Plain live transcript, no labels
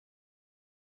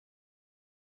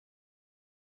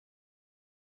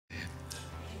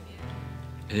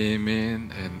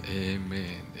Amen and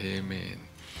amen. Amen.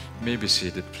 You may be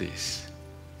seated, please.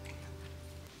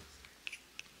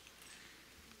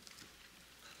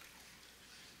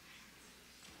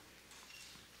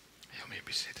 You may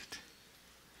be seated.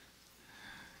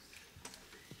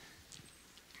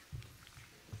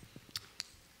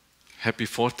 Happy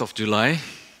 4th of July.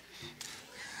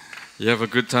 You have a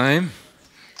good time?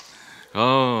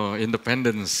 Oh,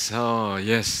 independence. Oh,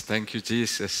 yes. Thank you,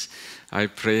 Jesus. I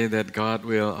pray that God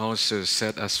will also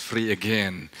set us free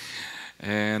again.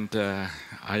 And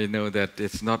I know that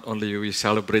it's not only we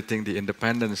celebrating the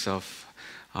independence of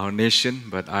our nation,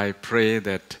 but I pray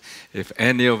that if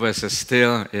any of us are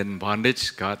still in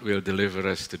bondage, God will deliver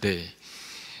us today.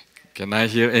 Can I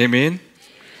hear amen?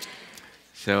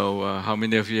 So how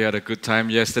many of you had a good time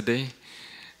yesterday?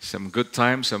 Some good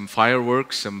time, some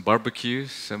fireworks, some barbecue,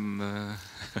 some...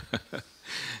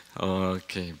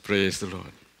 Okay, praise the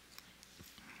Lord.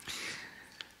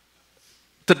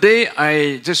 Today,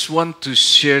 I just want to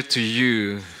share to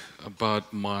you about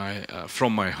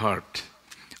from my heart.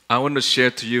 I want to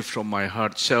share to you from my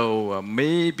heart. So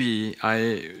maybe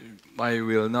I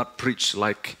will not preach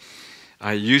like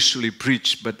I usually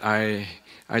preach, but I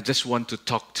just want to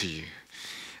talk to you.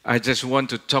 I just want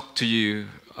to talk to you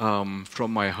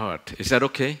from my heart. Is that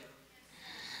okay?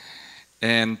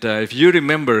 And if you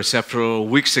remember, several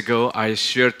weeks ago, I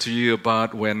shared to you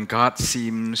about when God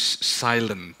seems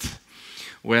silent.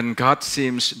 When God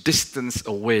seems distant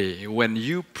away, when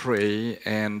you pray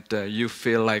and you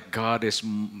feel like God is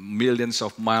millions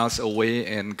of miles away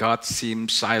and God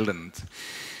seems silent.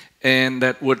 And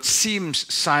that word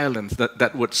seems silent,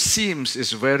 that word seems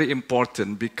is very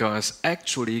important because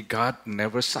actually God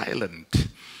never silent.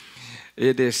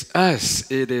 It is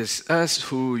us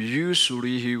who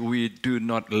usually we do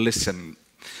not listen.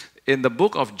 In the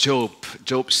book of Job,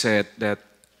 Job said that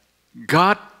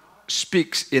God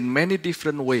speaks in many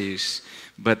different ways,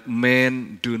 but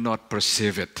men do not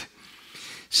perceive it.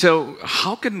 So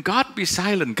how can God be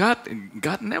silent?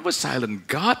 God never silent.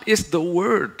 God is the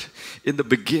Word. In the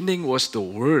beginning was the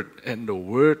Word, and the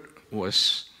Word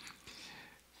was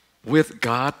with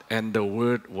God, and the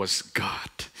Word was God.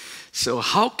 So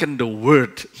how can the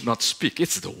Word not speak?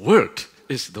 It's the Word.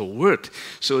 It's the Word.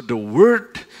 So the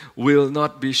Word will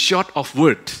not be short of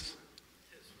word.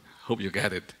 Hope you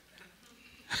get it.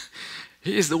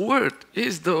 He is the Word. He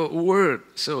is the Word.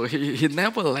 So he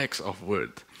never lacks of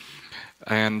word.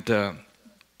 And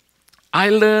I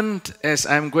learned as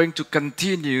I'm going to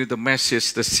continue the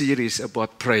message, the series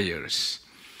about prayers.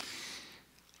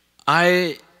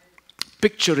 I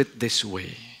picture it this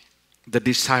way. The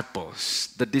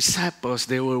disciples,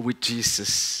 they were with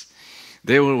Jesus.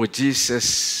 They were with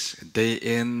Jesus day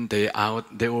in, day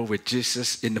out. They were with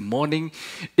Jesus in the morning.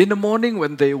 In the morning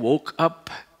when they woke up,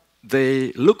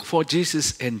 they looked for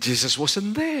Jesus and Jesus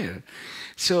wasn't there.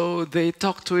 So they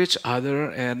talked to each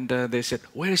other and they said,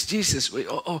 "Where is Jesus?"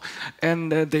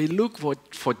 And they looked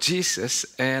for Jesus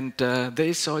and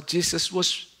they saw Jesus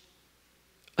was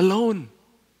alone,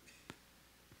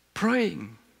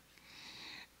 praying.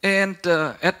 And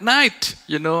at night,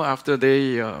 after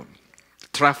they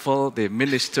traveled, they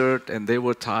ministered and they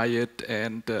were tired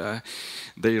and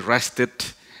they rested.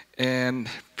 And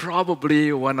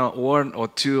probably one or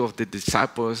two of the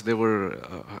disciples, they were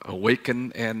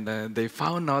awakened and they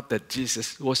found out that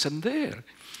Jesus wasn't there.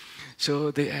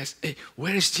 So they asked, "Hey,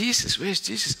 where is Jesus? Where is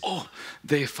Jesus?" Oh,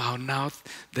 they found out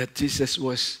that Jesus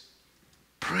was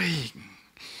praying.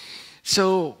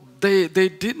 So they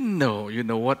didn't know,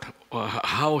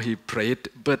 how he prayed,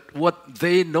 but what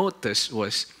they noticed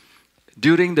was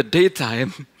during the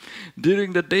daytime,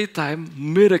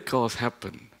 miracles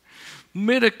happened.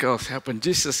 Miracles happen.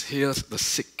 Jesus heals the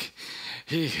sick.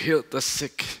 He healed the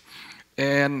sick.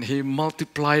 And he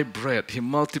multiplied bread. He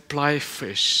multiplied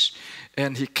fish.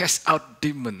 And he cast out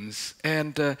demons.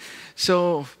 And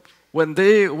so when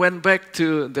they went back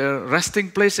to their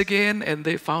resting place again and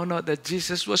they found out that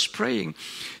Jesus was praying.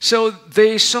 So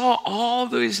they saw all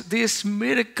these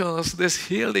miracles, these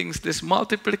healings, this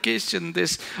multiplication,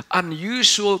 these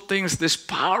unusual things, these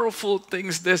powerful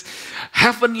things, these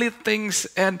heavenly things.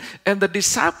 And the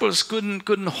disciples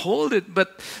couldn't hold it,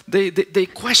 but they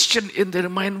questioned in their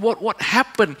mind, what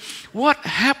happened? What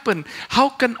happened? How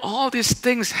can all these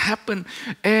things happen?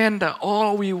 And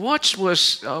all we watched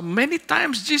was many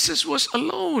times Jesus was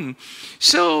alone.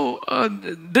 So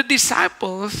the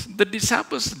disciples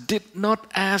did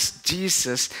not ask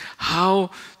Jesus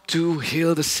how to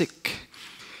heal the sick.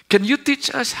 Can you teach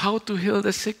us how to heal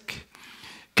the sick?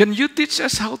 Can you teach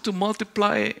us how to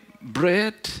multiply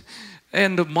bread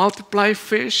and multiply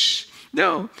fish?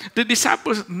 No, the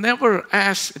disciples never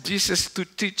asked Jesus to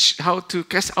teach how to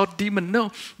cast out demons.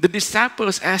 No, the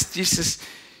disciples asked Jesus,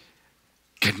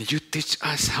 can you teach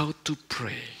us how to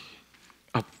pray?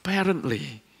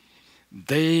 Apparently,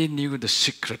 they knew the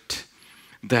secret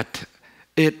that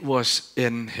it was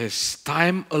in his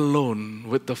time alone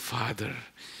with the Father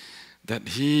that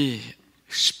he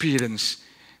experienced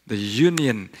the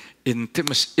union,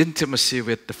 intimacy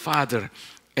with the Father,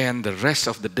 and the rest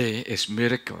of the day is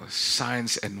miracles,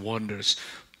 signs and wonders,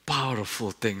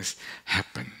 powerful things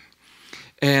happen.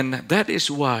 And that is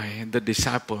why the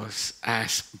disciples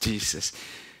asked Jesus,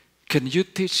 can you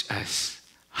teach us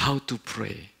how to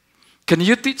pray? Can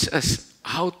you teach us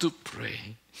how to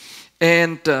pray?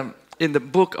 And in the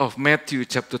book of Matthew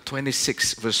chapter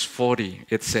 26 verse 40,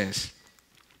 it says,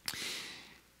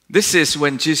 this is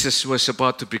when Jesus was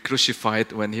about to be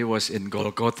crucified, when he was in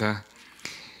Golgotha.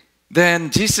 Then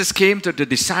Jesus came to the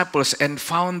disciples and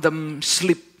found them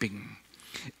sleeping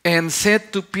and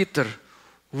said to Peter,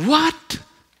 what?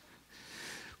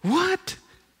 What?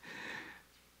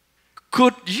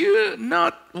 Could you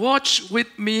not watch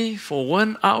with me for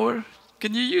 1 hour?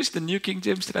 Can you use the New King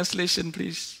James translation,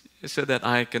 please, so that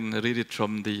I can read it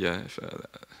from the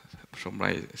from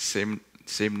my same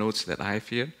notes that I have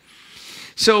here?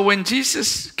 So when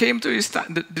Jesus came to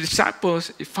the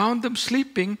disciples, he found them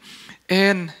sleeping,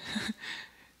 and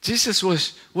Jesus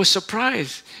was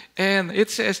surprised. And it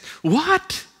says,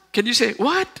 what? Can you say,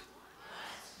 what?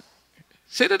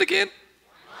 Say that again.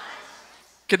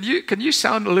 Can you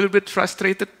sound a little bit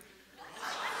frustrated?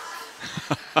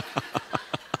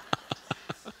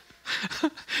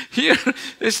 Here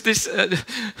is this,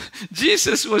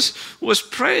 Jesus was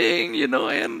praying,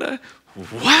 and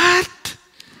what?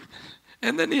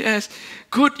 And then he asked,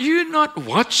 could you not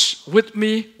watch with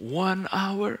me 1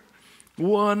 hour?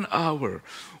 1 hour.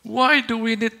 Why do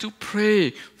we need to pray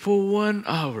for 1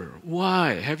 hour?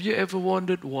 Why? Have you ever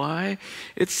wondered why?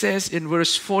 It says in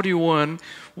verse 41,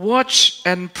 watch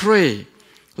and pray,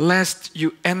 lest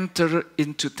you enter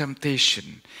into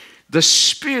temptation. The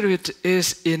spirit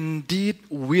is indeed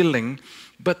willing,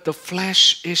 but the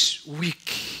flesh is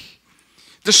weak.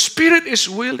 The spirit is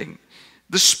willing.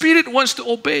 The spirit wants to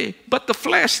obey, but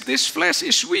this flesh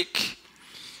is weak.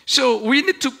 So we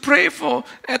need to pray for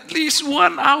at least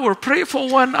 1 hour. Pray for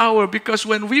 1 hour, because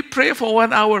when we pray for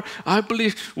 1 hour, I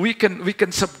believe we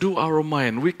can subdue our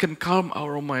mind. We can calm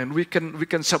our mind. We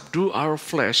can subdue our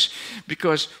flesh,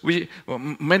 because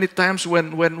many times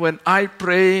when I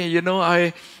pray,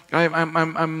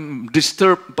 I'm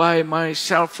disturbed by my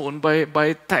cell phone,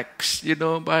 by text,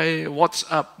 by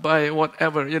WhatsApp, by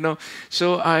whatever,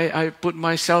 So I put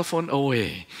my cell phone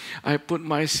away.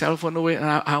 And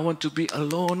I want to be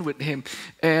alone with Him.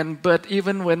 But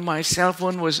even when my cell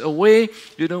phone was away,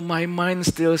 my mind's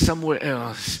still somewhere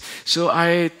else. So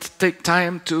I take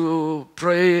time to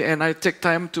pray, and I take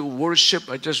time to worship.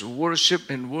 I just worship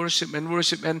and worship and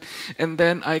worship, and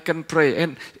then I can pray.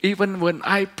 And even when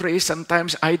I pray,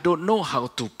 sometimes I don't know how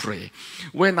to pray.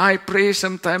 When I pray,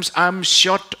 sometimes I'm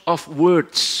short of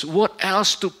words. What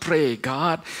else to pray,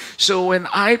 God? So when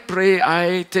I pray,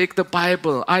 I take the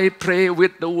Bible. I pray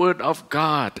with the Word of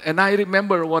God. And I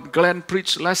remember what Glenn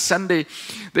preached last Sunday.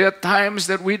 There are times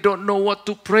that we don't know what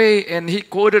to pray, and he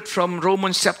quoted from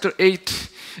Romans chapter 8.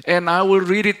 And I will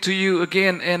read it to you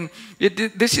again. And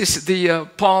this is the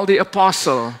Paul the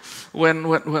Apostle when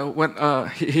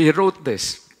he wrote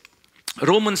this.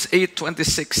 Romans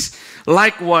 8:26.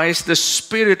 Likewise, the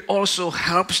Spirit also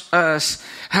helps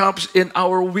in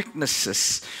our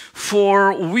weaknesses.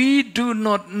 For we do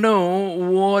not know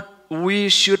what we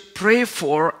should pray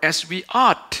for as we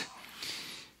ought.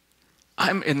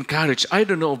 I'm encouraged. I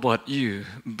don't know about you,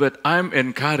 but I'm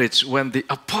encouraged when the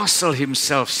apostle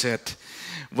himself said,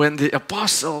 when the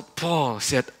apostle Paul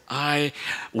said,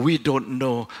 we don't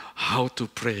know how to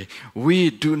pray. We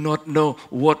do not know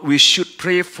what we should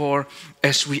pray for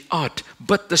as we ought.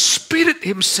 But the Spirit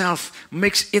Himself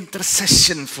makes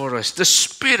intercession for us. The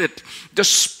Spirit,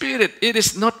 it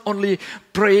is not only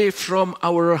pray from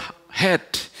our head,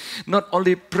 not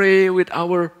only pray with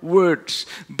our words,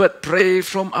 but pray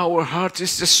from our hearts.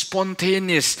 It's just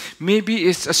spontaneous. Maybe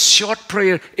it's a short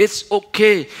prayer. It's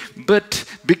okay. But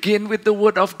begin with the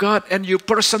Word of God, and you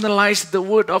personalize the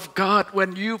Word of God.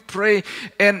 When you pray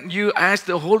and you ask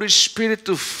the Holy Spirit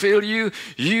to fill you,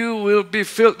 you will be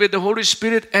filled with the Holy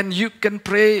Spirit, and you can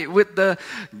pray with the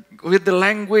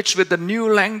language, with the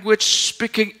new language,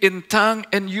 speaking in tongue,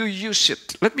 and you use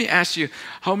it. Let me ask you,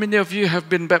 how many of you have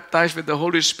been baptized with the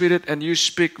Holy Spirit and you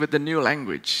speak with the new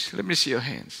language? Let me see your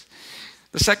hands.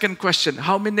 The second question,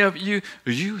 how many of you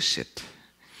use it?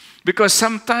 Because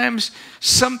sometimes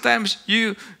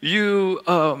you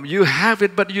have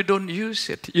it, but you don't use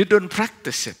it. You don't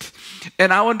practice it.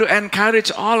 And I want to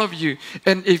encourage all of you.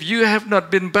 And if you have not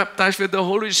been baptized with the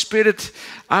Holy Spirit,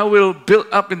 I will build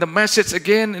up in the message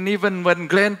again. And even when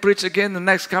Glenn preach again the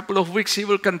next couple of weeks, he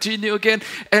will continue again.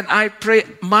 And I pray,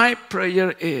 my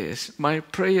prayer is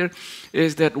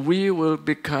that we will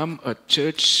become a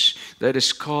church that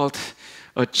is called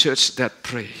a church that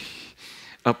prays.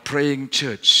 A praying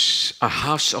church, a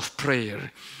house of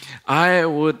prayer. I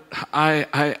want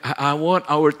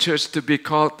our church to be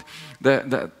called,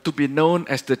 to be known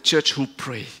as the church who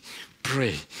pray.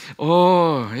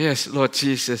 Oh, yes, Lord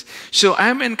Jesus. So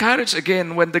I'm encouraged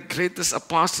again when the greatest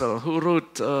apostle who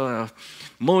wrote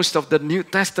most of the New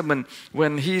Testament,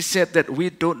 when he said that we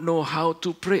don't know how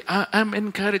to pray. I'm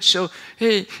encouraged. So,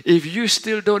 hey, if you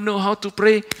still don't know how to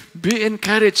pray, be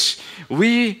encouraged.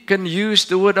 We can use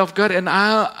the Word of God, and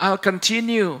I'll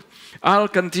continue. I'll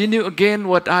continue again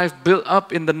what I've built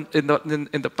up in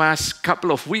the past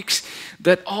couple of weeks,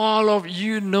 that all of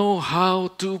you know how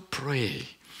to pray.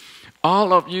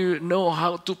 All of you know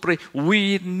how to pray.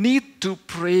 We need to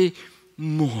pray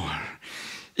more.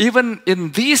 Even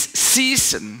in this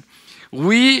season,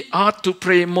 we ought to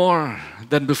pray more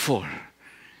than before.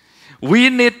 We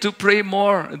need to pray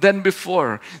more than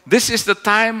before. This is the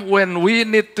time when we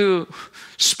need to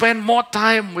spend more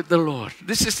time with the Lord.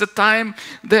 This is the time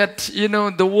that,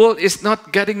 the world is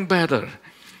not getting better.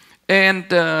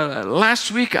 And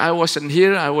last week I wasn't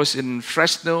here. I was in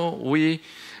Fresno. We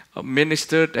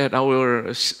ministered at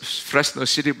our Fresno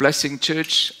City Blessing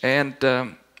Church. And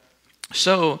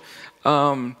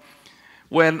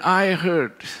when I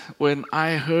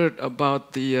heard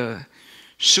about the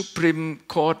Supreme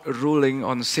Court ruling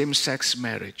on same-sex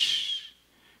marriage,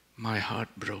 my heart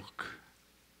broke.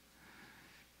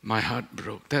 My heart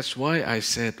broke. That's why I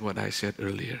said what I said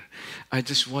earlier. I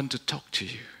just want to talk to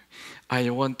you. I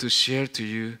want to share to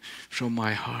you from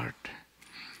my heart.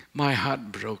 My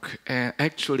heart broke.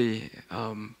 Actually,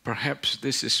 perhaps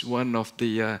this is one of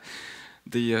the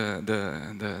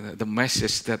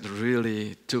message that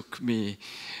really took me.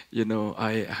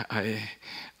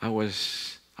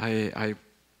 I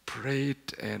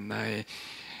prayed, and I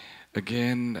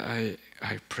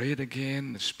prayed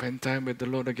again, spent time with the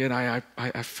Lord again.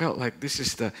 I felt like this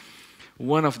is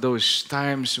one of those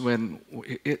times when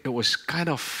it was kind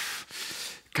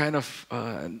of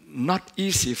not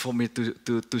easy for me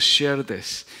to share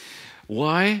this.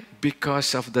 Why?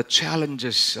 Because of the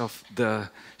challenges of the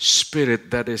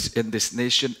spirit that is in this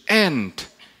nation and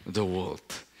the world.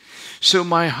 So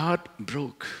my heart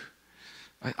broke.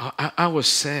 I was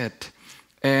sad.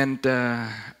 And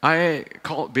I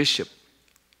called Bishop,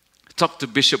 talked to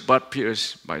Bishop Bud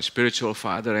Pierce, my spiritual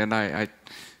father, and I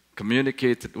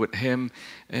communicated with him,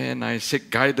 and I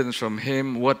seek guidance from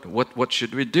him. What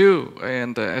should we do?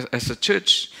 And as a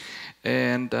church,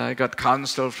 and I got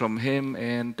counsel from him,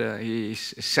 and he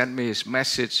sent me his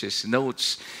message, his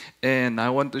notes, and I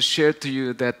want to share to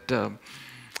you that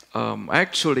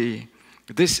actually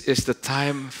this is the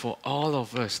time for all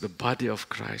of us, the body of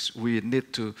Christ. We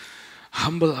need to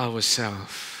humble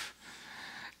ourselves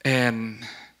and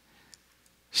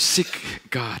seek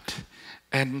God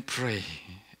and pray.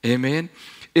 Amen.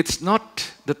 It's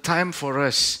not the time for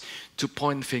us to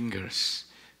point fingers.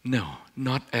 No,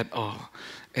 not at all.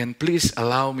 And please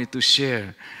allow me to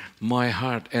share my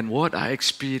heart and what I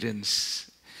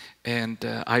experience. And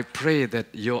I pray that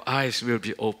your eyes will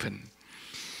be open.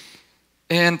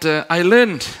 And I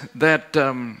learned that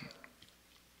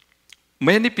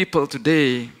many people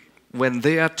today, when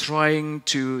they are trying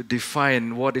to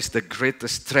define what is the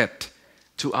greatest threat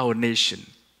to our nation,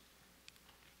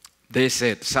 they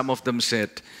said, some of them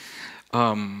said,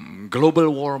 global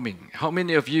warming. How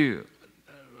many of you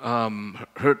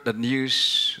heard the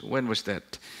news? When was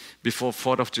that? Before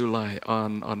 4th of July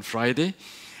on Friday,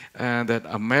 that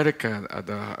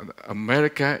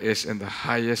America is in the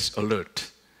highest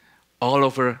alert all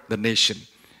over the nation,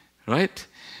 right?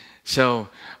 So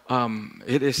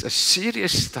it is a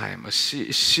serious time,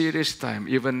 serious time.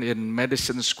 Even in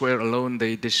Madison Square alone,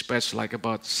 they dispatched like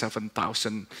about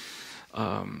 7,000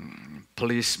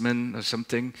 policemen or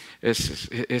something.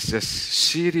 It's a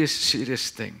serious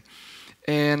thing.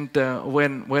 And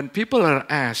when people are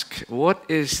asked, what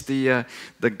is the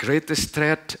greatest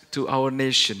threat to our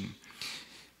nation?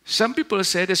 Some people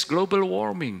say it's global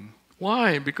warming.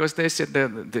 Why? Because they said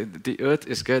that the earth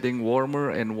is getting warmer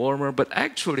and warmer. But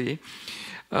actually,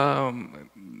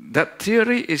 that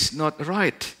theory is not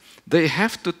right. They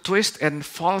have to twist and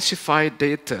falsify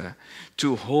data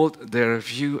to hold their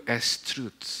view as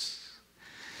truth.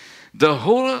 The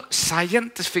whole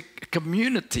scientific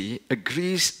community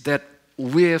agrees that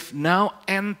we have now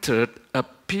entered a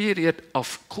period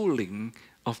of cooling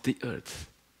of the earth.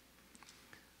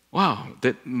 Wow,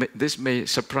 this may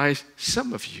surprise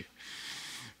some of you,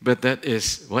 but that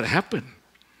is what happened.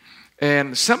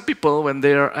 And some people, when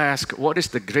they are asked, what is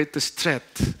the greatest threat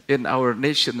in our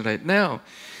nation right now?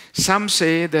 Some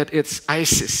say that it's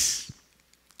ISIS.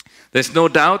 There's no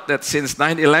doubt that since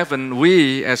 9/11,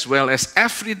 we, as well as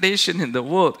every nation in the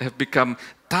world, have become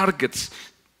targets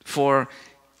for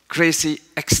crazy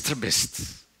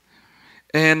extremists.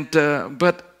 And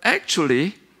but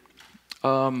actually,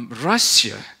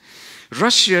 Russia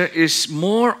is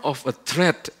more of a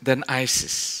threat than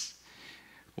ISIS.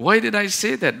 Why did I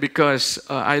say that? Because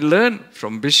I learned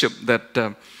from Bishop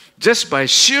that just by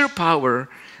sheer power,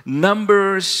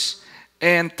 numbers,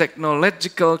 and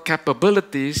technological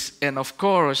capabilities, and of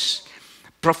course,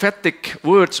 prophetic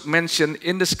words mentioned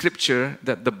in the scripture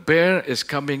that the bear is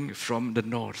coming from the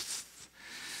north.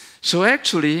 So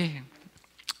actually,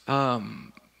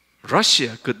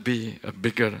 Russia could be a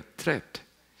bigger threat.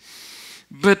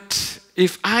 But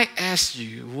if I ask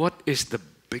you, what is the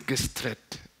biggest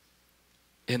threat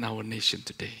in our nation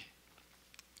today?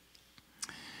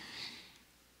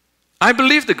 I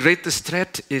believe the greatest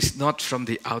threat is not from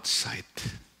the outside,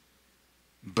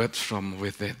 but from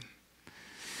within.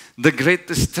 The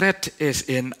greatest threat is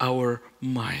in our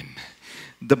mind.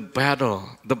 The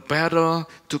battle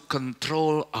to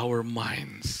control our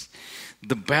minds.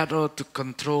 The battle to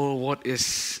control what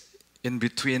is in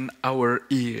between our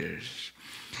ears.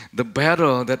 The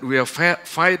battle that we are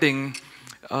fighting,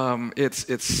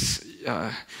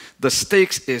 the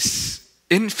stakes is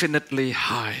infinitely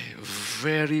high,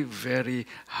 very, very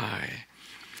high.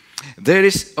 There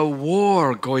is a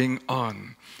war going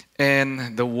on,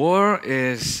 and the war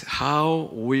is how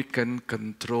we can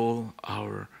control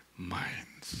our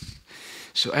minds.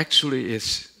 So actually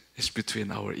it's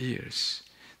between our ears.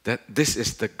 That this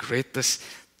is the greatest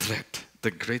threat,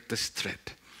 the greatest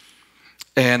threat.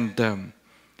 And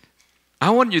I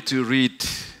want you to read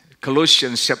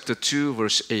Colossians chapter 2,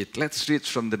 verse 8. Let's read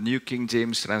from the New King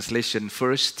James translation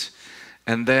first,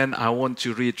 and then I want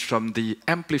to read from the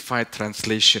Amplified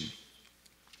translation.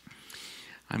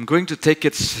 I'm going to take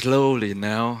it slowly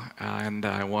now, and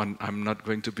I'm not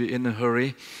going to be in a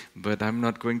hurry, but I'm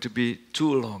not going to be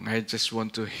too long. I just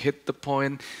want to hit the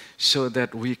point so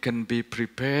that we can be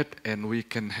prepared and we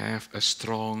can have a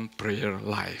strong prayer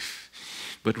life.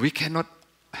 But we cannot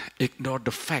ignore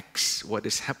the facts, what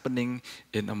is happening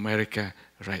in America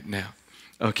right now.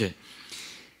 Okay.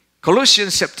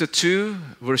 Colossians chapter 2,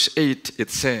 verse 8,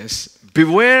 it says,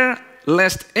 "Beware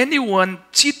lest anyone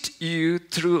cheat you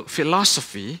through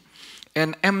philosophy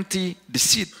and empty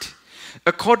deceit,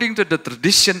 according to the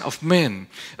tradition of men,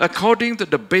 according to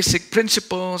the basic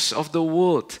principles of the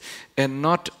world, and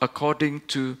not according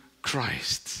to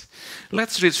Christ."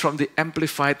 Let's read from the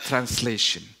Amplified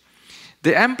translation.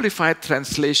 The Amplified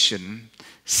translation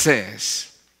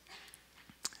says,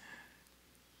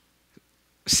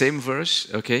 same verse,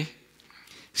 okay?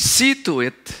 "See to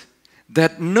it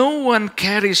that no one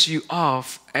carries you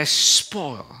off as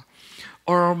spoil,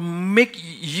 or make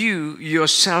you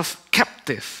yourself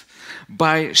captive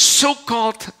by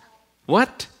so-called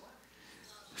what?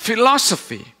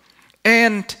 Philosophy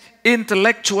and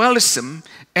intellectualism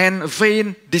and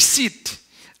vain deceit,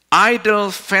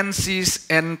 idle fancies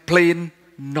and plain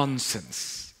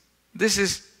nonsense." This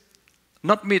is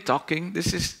not me talking,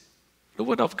 this is the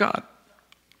word of God.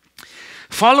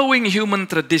 "Following human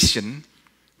tradition,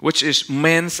 which is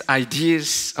man's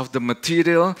ideas of the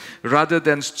material rather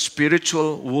than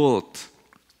spiritual world.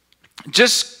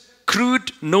 Just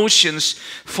crude notions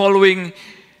following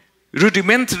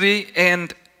rudimentary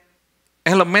and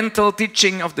elemental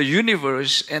teaching of the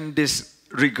universe and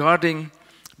disregarding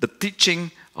the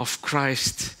teaching of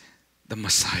Christ, the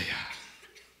Messiah."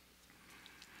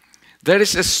 There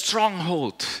is a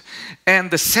stronghold,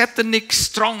 and the satanic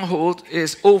stronghold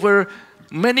is over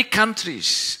many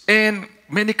countries and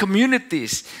many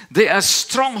communities. There are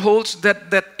strongholds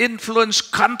that influence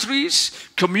countries,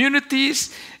 communities,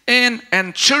 and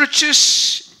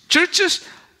churches. Churches,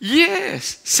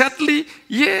 yes. Sadly,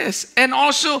 yes. And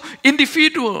also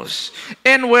individuals.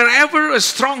 And wherever a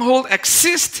stronghold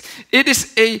exists, it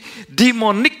is a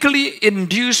demonically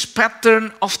induced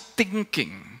pattern of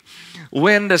thinking.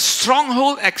 When the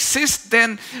stronghold exists,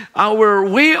 then our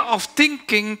way of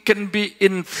thinking can be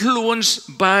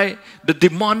influenced by the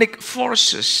demonic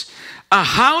forces. A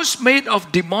house made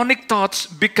of demonic thoughts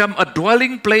becomes a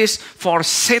dwelling place for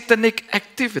satanic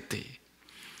activity.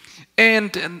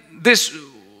 And this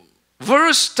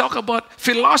verse talk about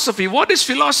philosophy. What is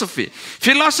philosophy?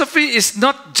 Philosophy is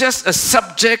not just a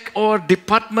subject or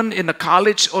department in a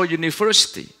college or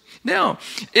university. No,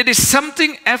 it is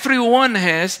something everyone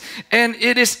has, and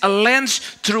it is a lens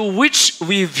through which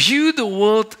we view the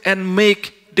world and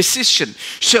make decisions.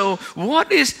 So,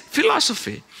 what is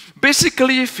philosophy?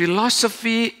 Basically,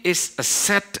 philosophy is a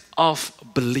set of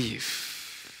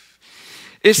belief.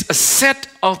 It's a set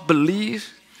of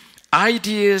belief,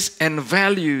 ideas, and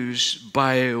values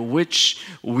by which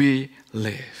we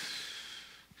live.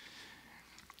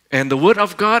 And the Word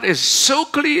of God is so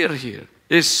clear here.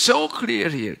 Is so clear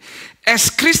here. As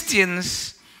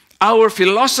Christians, our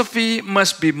philosophy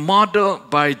must be modeled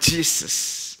by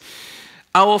Jesus.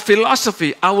 Our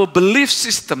philosophy, our belief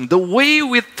system, the way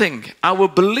we think, our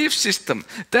belief system.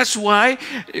 That's why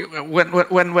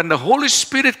when the Holy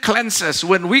Spirit cleanses us,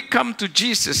 when we come to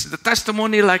Jesus, the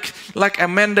testimony like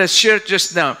Amanda shared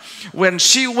just now, when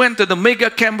she went to the mega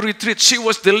camp retreat, she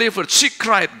was delivered, she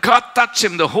cried, God touched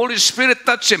him, the Holy Spirit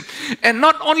touched him. And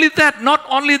not only that,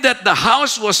 the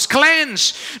house was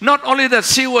cleansed, not only that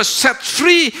she was set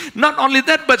free, not only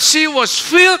that, but she was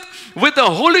filled with the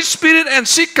Holy Spirit, and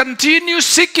she continues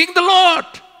seeking the Lord.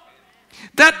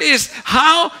 That is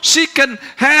how she can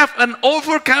have an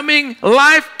overcoming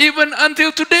life even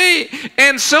until today.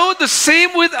 And so the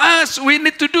same with us. We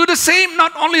need to do the same.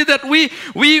 Not only that we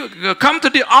come to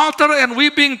the altar and we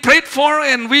being prayed for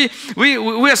and we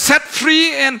are set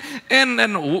free and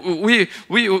we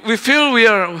feel we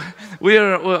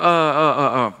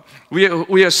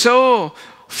are so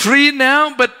free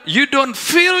now, but you don't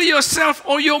fill yourself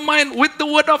or your mind with the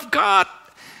Word of God.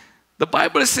 The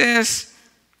Bible says,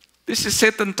 this is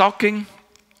Satan talking.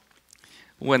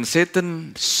 When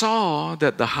Satan saw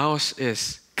that the house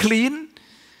is clean,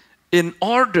 in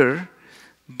order,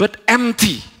 but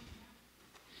empty,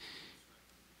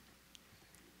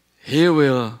 he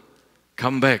will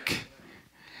come back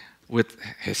with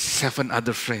his 7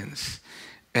 other friends,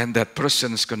 and that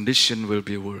person's condition will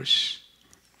be worse.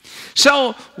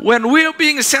 So when we are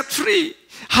being set free,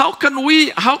 how can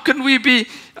we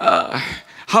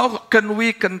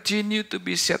continue to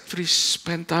be set free?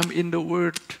 Spend time in the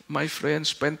Word, my friends.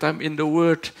 Spend time in the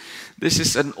Word. This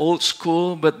is an old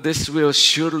school, but this will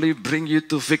surely bring you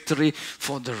to victory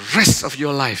for the rest of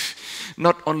your life.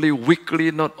 Not only weekly,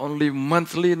 not only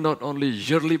monthly, not only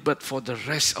yearly, but for the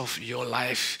rest of your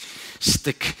life.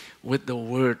 Stick with the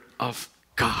Word of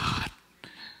God.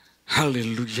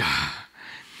 Hallelujah.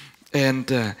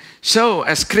 And so,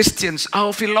 as Christians,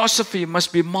 our philosophy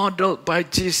must be modeled by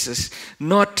Jesus,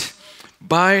 not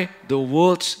by the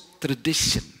world's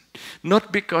tradition.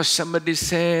 Not because somebody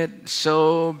said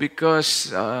so,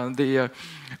 because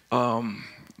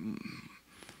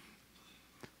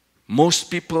most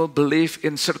people believe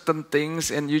in certain things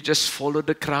and you just follow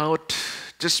the crowd.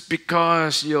 Just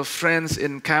because your friends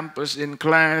in campus, in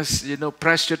class,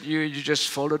 pressured you, you just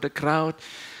follow the crowd.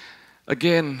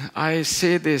 Again, I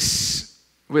say this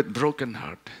with broken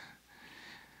heart,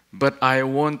 but I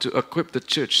want to equip the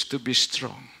church to be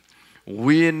strong.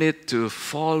 We need to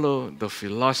follow the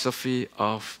philosophy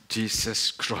of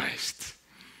Jesus Christ.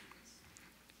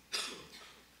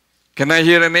 Can I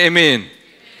hear an amen? Amen.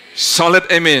 Solid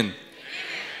amen. Amen.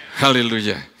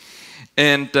 Hallelujah.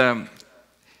 And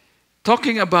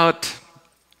talking about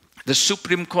the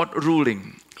Supreme Court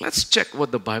ruling, let's check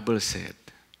what the Bible said.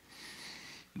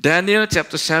 Daniel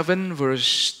chapter 7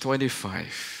 verse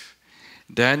 25.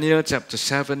 Daniel chapter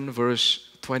 7 verse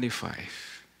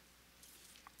 25.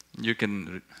 You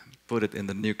can put it in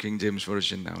the New King James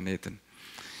Version now, Nathan.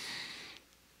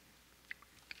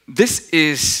 This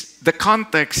is, the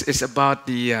context is about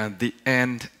the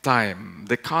end time.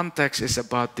 The context is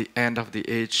about the end of the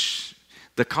age.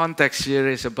 The context here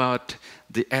is about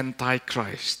the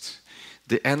Antichrist.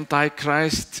 The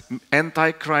Antichrist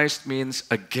means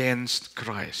against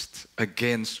Christ,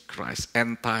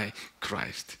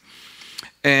 Antichrist.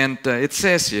 And it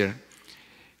says here,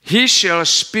 he shall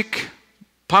speak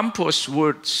pompous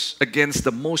words against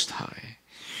the Most High,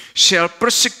 shall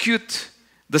persecute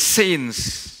the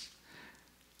saints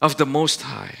of the Most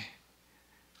High.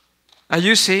 Are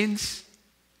you saints?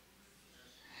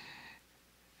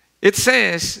 It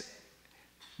says,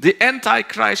 the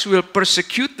Antichrist will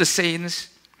persecute the saints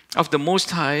of the Most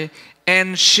High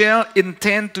and shall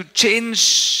intend to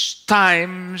change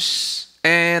times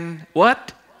and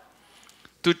what?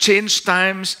 To change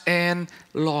times and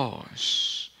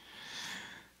laws.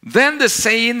 Then the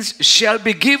saints shall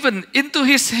be given into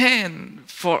his hand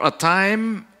for a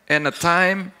time and a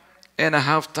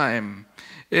half time.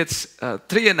 It's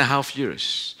 3.5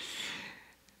 years.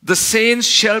 The saints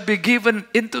shall be given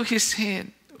into his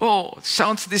hand. Oh,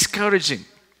 sounds discouraging.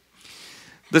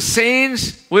 The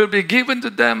saints will be given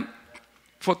to them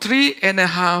for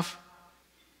 3.5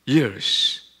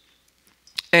 years.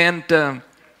 And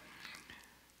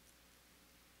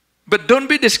but don't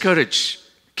be discouraged.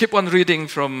 Keep on reading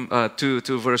from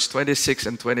to verse 26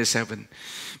 and 27.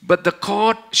 But the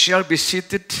court shall be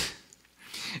seated,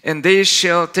 and they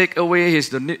shall take away his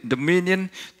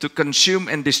dominion to consume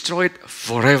and destroy it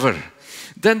forever.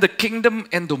 Then the kingdom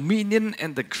and dominion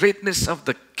and the greatness of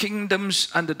the kingdoms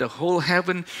under the whole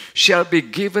heaven shall be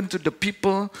given to the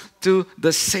people, to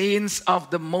the saints of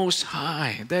the Most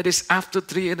High. That is after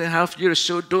 3.5 years.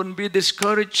 So don't be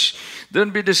discouraged.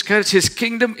 Don't be discouraged. His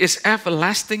kingdom is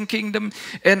everlasting kingdom,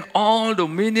 and all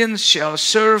dominions shall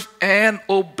serve and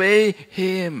obey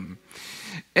him.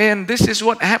 And this is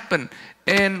what happened.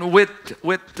 And with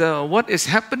what is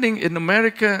happening in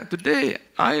America today,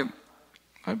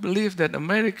 I believe that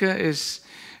America is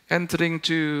entering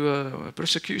to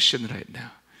persecution right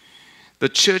now. The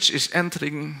church is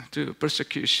entering to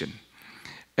persecution.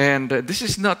 And this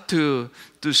is not to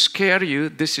scare you,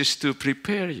 this is to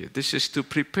prepare you. This is to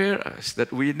prepare us,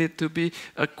 that we need to be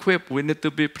equipped, we need to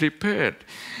be prepared.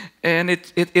 And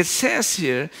it says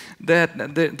here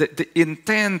that the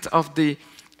intent of the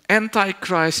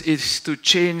Antichrist is to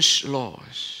change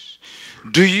laws.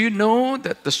 Do you know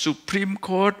that the Supreme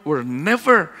Court were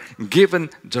never given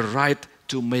the right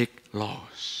to make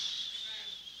laws?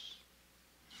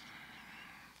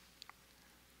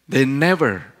 They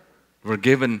never were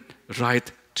given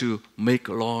right to make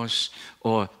laws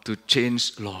or to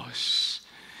change laws.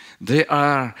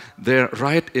 Their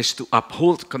right is to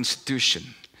uphold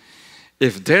Constitution.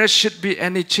 If there should be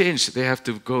any change, they have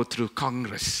to go through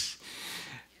Congress.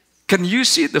 Can you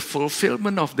see the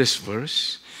fulfillment of this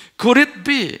verse? Could it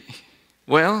be?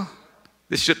 Well,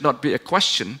 this should not be a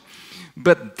question,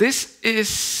 but this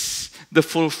is the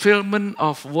fulfillment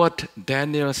of what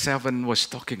Daniel 7 was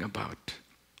talking about.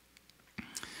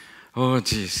 Oh,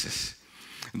 Jesus.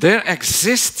 There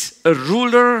exists a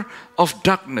ruler of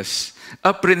darkness,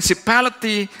 a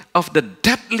principality of the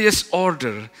deadliest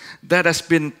order that has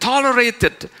been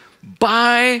tolerated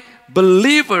by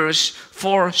believers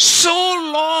for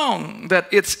so long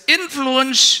that its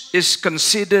influence is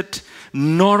considered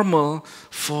normal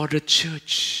for the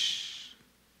church.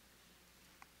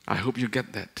 I hope you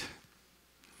get that.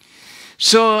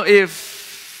 So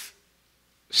if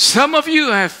some of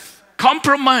you have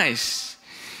compromised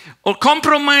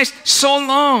so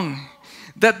long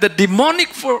that the demonic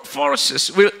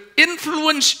forces will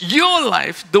influence your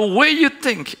life, the way you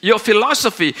think, your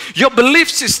philosophy, your belief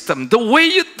system, the way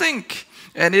you think,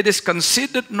 and it is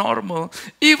considered normal,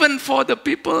 even for the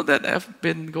people that have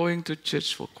been going to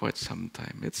church for quite some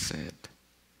time. It's sad.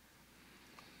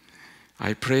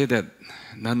 I pray that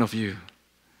none of you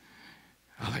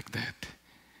are like that.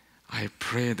 I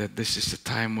pray that this is the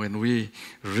time when we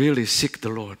really seek the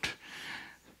Lord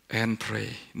and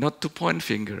pray. Not to point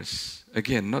fingers.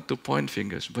 Again, not to point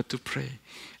fingers, but to pray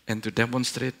and to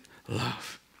demonstrate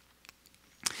love.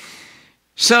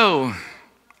 So,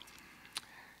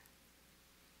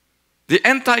 the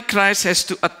Antichrist has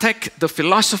to attack the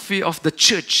philosophy of the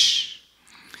church.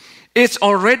 It's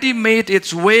already made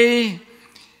its way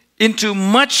into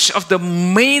much of the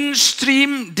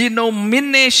mainstream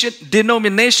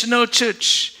denominational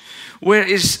church, where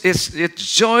it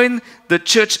joined the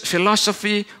church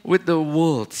philosophy with the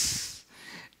world's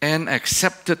and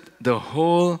accepted the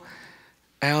whole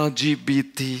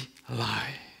LGBT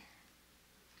lie.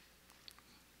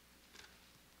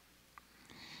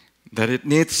 That it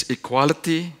needs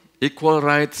equality, equal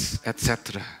rights,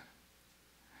 etc.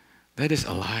 That is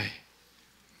a lie.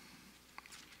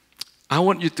 I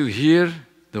want you to hear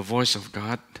the voice of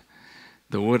God,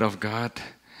 the Word of God,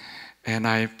 and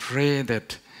I pray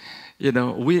that,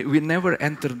 we never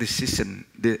entered this season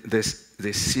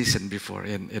before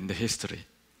in the history.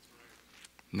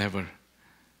 Never.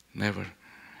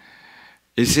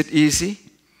 Is it easy?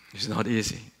 It's not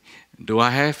easy. Do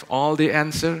I have all the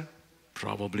answer?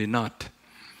 Probably not.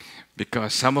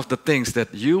 Because some of the things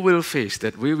that you will face,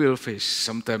 that we will face,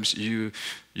 sometimes you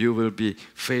will be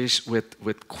faced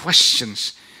with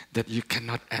questions that you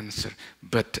cannot answer.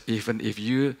 But even if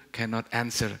you cannot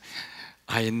answer,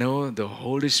 I know the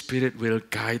Holy Spirit will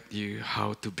guide you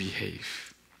how to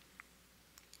behave.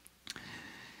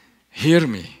 Hear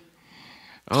me.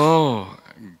 Oh,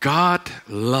 God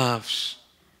loves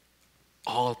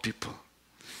all people.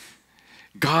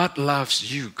 God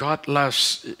loves you. God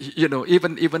loves,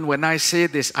 even when I say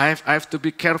this, I have to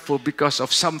be careful because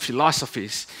of some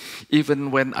philosophies.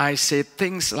 Even when I say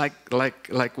things like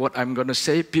what I'm going to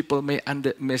say, people may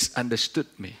misunderstood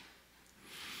me.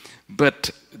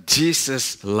 But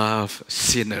Jesus loves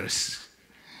sinners.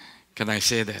 Can I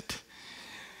say that?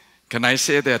 Can I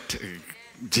say that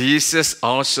Jesus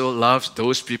also loves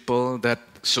those people that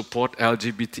support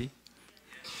LGBT?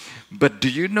 But do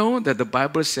you know that the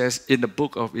Bible says in the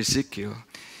book of Ezekiel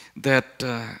that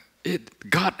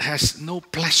God has no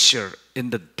pleasure in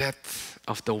the death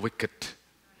of the wicked,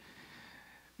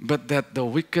 but that the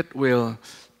wicked will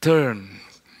turn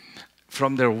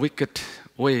from their wicked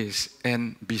ways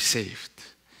and be saved.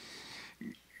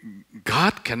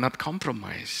 God cannot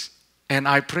compromise. And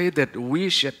I pray that we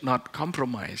should not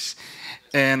compromise.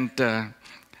 And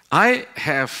I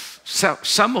have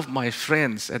some of my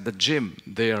friends at the gym,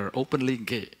 they are openly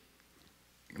gay.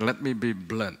 Let me be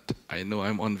blunt. I know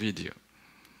I'm on video.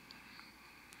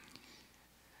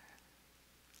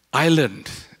 I learned,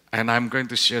 and I'm going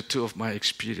to share two of my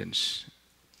experience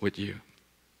with you.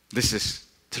 This is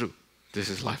true. This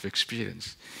is life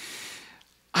experience.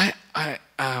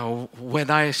 When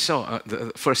I saw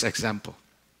the first example,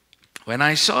 when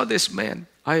I saw this man,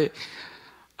 I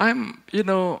don't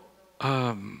know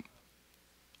how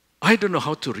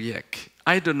to react.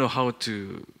 I don't know how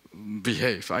to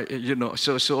behave.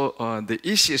 The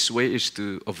easiest way is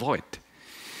to avoid.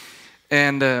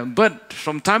 And but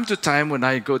from time to time, when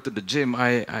I go to the gym,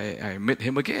 I meet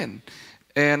him again,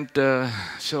 and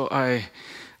so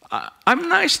I'm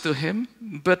nice to him,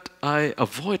 but I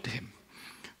avoid him.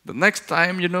 The next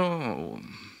time,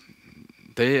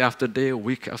 day after day,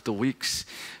 week after weeks,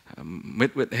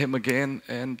 meet with him again,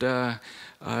 and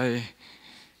I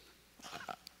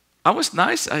was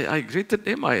nice. I greeted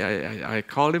him. I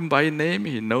called him by name.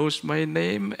 He knows my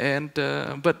name, and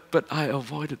but I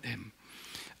avoided him.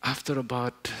 After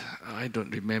about, I don't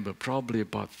remember, probably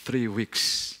about 3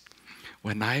 weeks,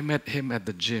 when I met him at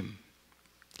the gym,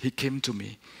 he came to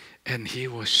me, and he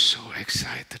was so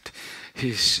excited.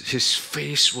 His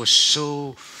face was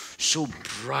so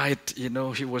bright,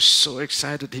 he was so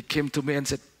excited. He came to me and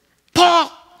said,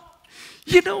 "Paul,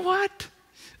 you know what?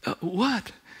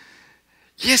 What?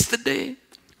 Yesterday,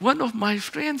 one of my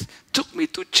friends took me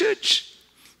to church,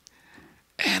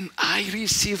 and I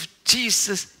received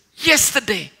Jesus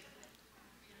yesterday.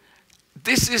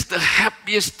 This is the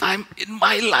happiest time in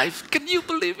my life. Can you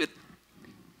believe it?"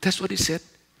 That's what he said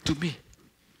to me.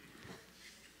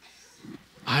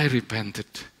 I repented.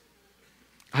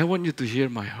 I want you to hear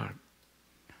my heart.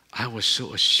 I was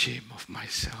so ashamed of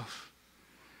myself.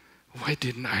 Why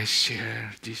didn't I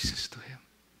share Jesus to him?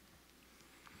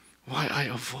 Why I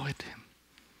avoid him?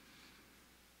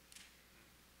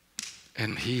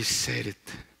 And he said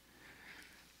it.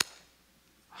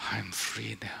 I'm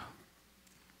free now.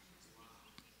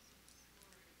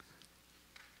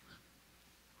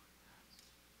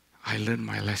 I learned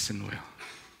my lesson well.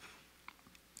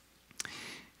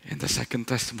 And the second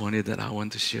testimony that I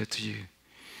want to share to you.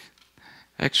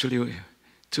 Actually,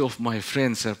 two of my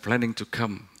friends are planning to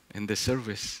come in the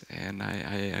service, and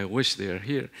I wish they are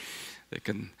here. They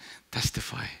can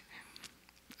testify.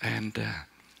 And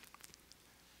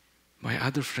my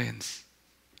other friends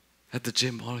at the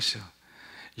gym also,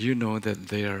 you know that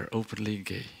they are openly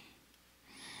gay.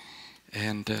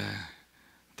 And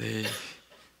they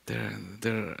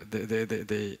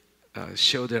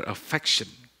show their affection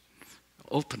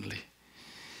openly.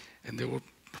 And they were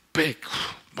big,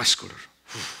 muscular.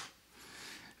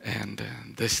 And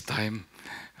this time,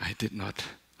 I did not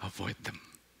avoid them.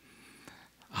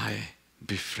 I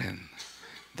befriend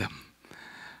them.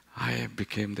 I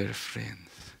became their friends.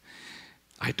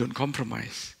 I don't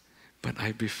compromise, but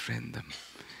I befriend them.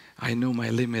 I know my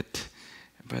limit,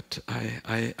 but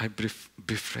I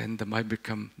befriend them. I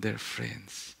become their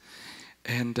friends.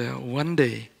 And one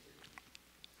day,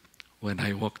 when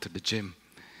I walked to the gym,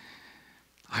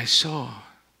 I saw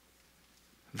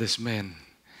this man.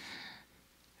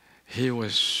 He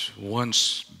was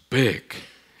once big.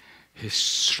 He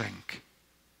shrank.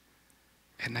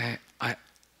 And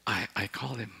I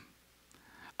called him.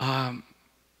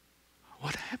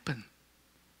 What happened?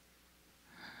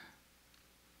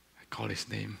 I called his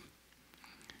name.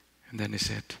 And then he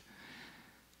said,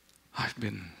 I've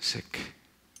been sick.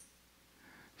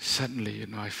 Suddenly,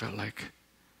 I felt like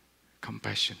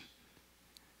compassion.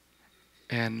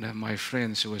 And my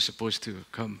friends who were supposed to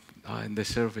come in the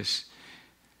service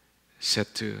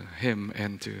said to him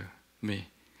and to me,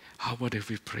 how about if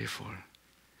we pray for?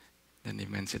 Then he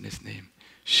mentioned his name.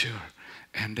 Sure.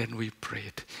 And then we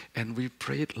prayed. And we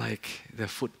prayed like the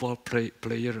football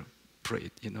player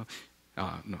prayed, No,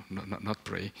 not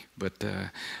pray, but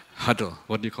huddle.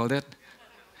 What do you call that?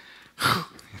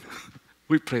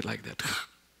 We prayed like that.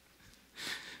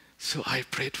 So I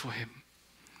prayed for him.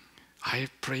 I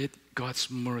prayed God's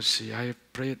mercy. I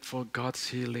prayed for God's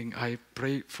healing. I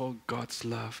prayed for God's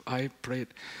love. I prayed,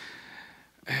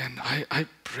 and I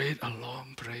prayed a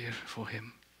long prayer for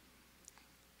him.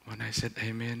 When I said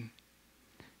amen,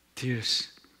 tears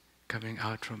coming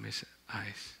out from his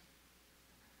eyes.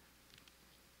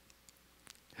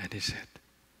 And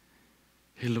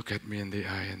he looked at me in the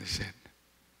eye and he said,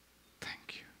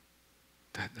 thank you.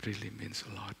 That really means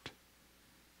a lot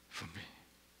for me.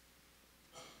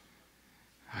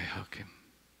 I hugged him.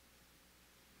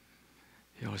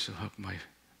 He also hugged my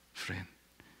friend.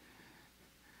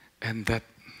 And that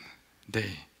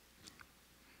day,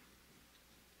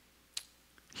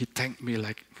 he thanked me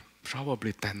like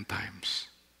probably 10 times.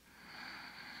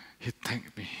 He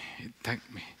thanked me. He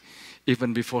thanked me.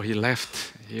 Even before he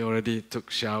left, he already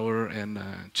took shower and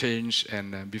changed.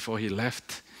 And before he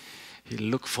left, he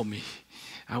looked for me.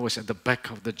 I was at the back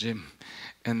of the gym.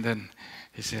 And then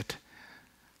he said,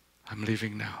 I'm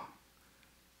leaving now.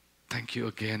 Thank you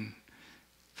again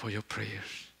for your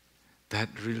prayers. That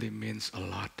really means a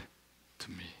lot to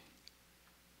me.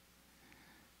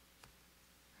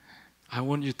 I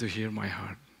want you to hear my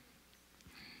heart.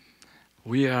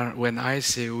 When I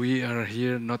say we are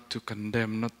here not to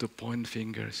condemn, not to point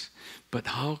fingers, but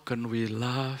how can we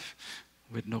love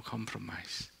with no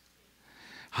compromise?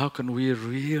 How can we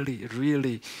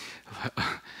really,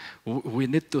 we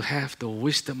need to have the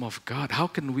wisdom of God. How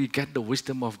can we get the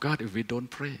wisdom of God if we don't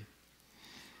pray?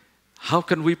 How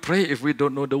can we pray if we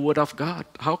don't know the Word of God?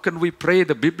 How can we pray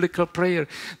the biblical prayer?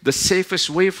 The safest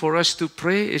way for us to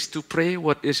pray is to pray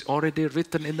what is already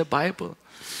written in the Bible.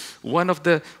 One of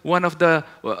the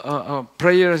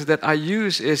prayers that I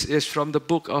use is from the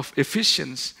book of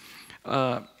Ephesians.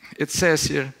 It says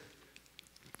here,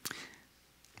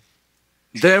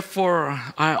 therefore,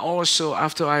 I also,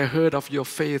 after I heard of your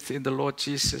faith in the Lord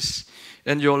Jesus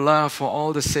and your love for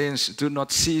all the saints, do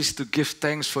not cease to give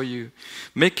thanks for you,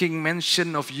 making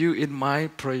mention of you in my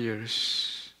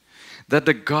prayers, that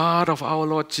the God of our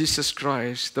Lord Jesus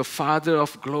Christ, the Father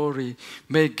of glory,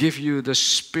 may give you the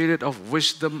spirit of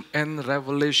wisdom and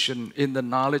revelation in the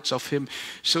knowledge of Him.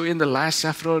 So in the last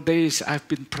several days, I've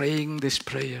been praying this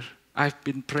prayer. I've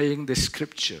been praying this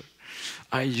scripture.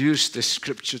 I use this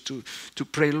scripture to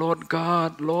pray, Lord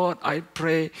God, Lord, I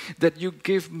pray that you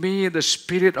give me the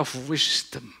spirit of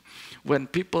wisdom. When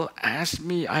people ask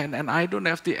me and I don't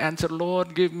have the answer,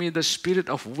 Lord, give me the spirit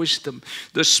of wisdom,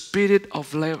 the spirit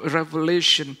of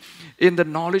revelation in the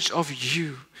knowledge of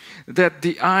you, that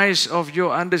the eyes of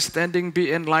your understanding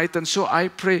be enlightened. So I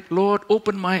pray, Lord,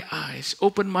 open my eyes,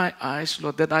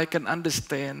 Lord, that I can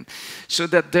understand, so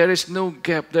that there is no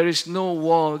gap, there is no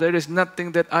wall, there is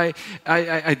nothing that I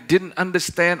didn't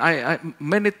understand.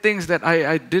 Many things that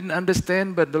I didn't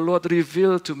understand, but the Lord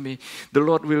revealed to me. The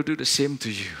Lord will do the same to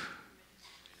you.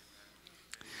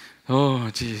 Oh,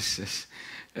 Jesus.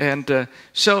 And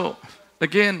so,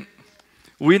 again,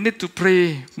 we need to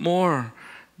pray more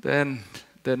than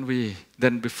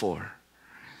before.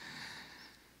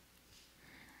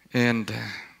 And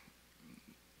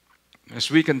as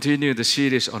we continue the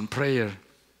series on prayer,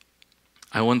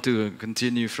 I want to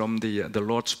continue from the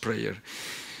Lord's Prayer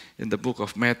in the book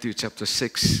of Matthew chapter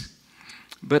 6.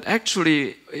 But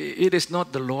actually, it is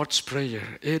not the Lord's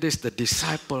Prayer. It is the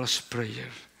disciples' prayer.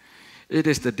 It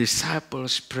is the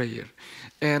disciples' prayer.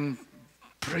 And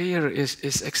prayer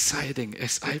is exciting.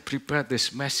 As I prepared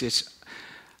this message,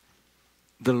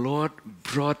 the Lord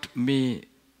brought me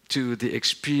to the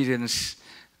experience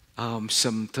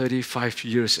some 35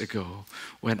 years ago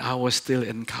when I was still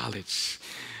in college,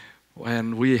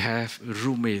 when we have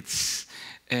roommates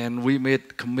and we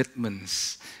made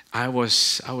commitments. I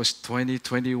was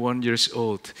 21 years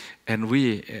old, and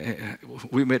we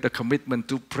made a commitment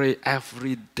to pray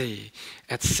every day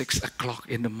at 6 o'clock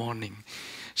in the morning.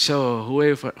 So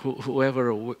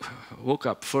whoever woke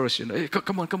up first, hey,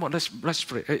 come on, let's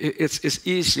pray. It's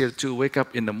easier to wake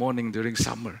up in the morning during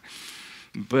summer.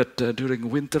 But during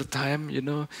winter time,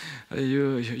 you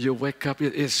wake up,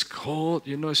 it's cold,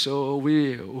 so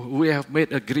we have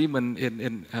made agreement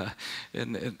in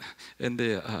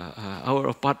our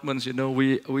apartments,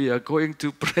 we are going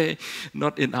to pray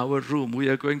not in our room, we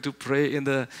are going to pray in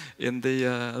the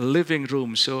living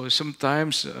room. So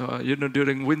sometimes,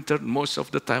 during winter, most of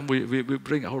the time we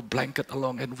bring our blanket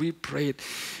along, and we prayed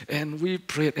and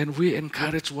we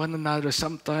encourage one another.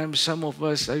 Sometimes, some of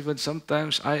us, even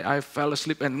sometimes I fell asleep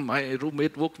and my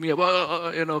roommate woke me up,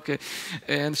 okay.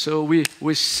 And so we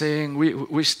sang,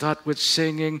 we start with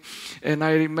singing. And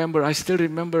I still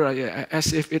remember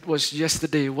as if it was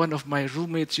yesterday, one of my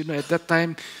roommates, at that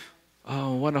time,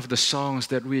 one of the songs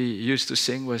that we used to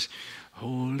sing was,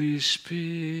 Holy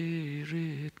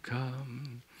Spirit,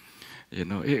 come. You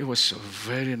know, it was a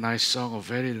very nice song, a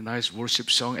very nice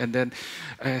worship song. And then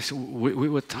as we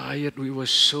were tired, we were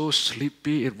so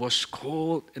sleepy, it was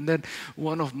cold. And then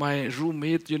one of my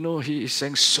roommates, you know, he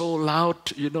sang so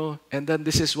loud, you know, and then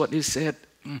this is what he said.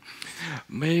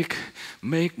 Make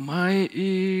my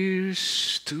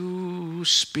ears to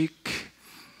speak.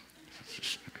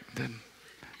 Then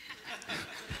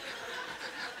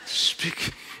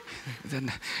speak.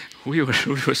 Then we were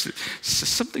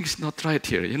something's not right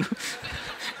here, you know.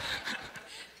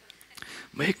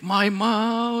 Make my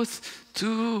mouth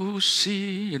to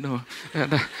see, you know.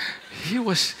 And he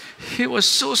was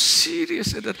so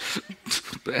serious.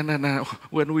 And then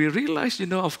when we realized, you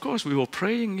know, of course we were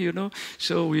praying, you know.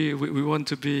 So we want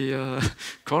to be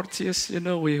courteous, you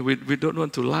know. We don't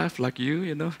want to laugh like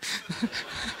you know.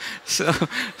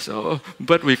 So,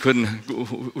 but we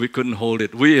couldn't hold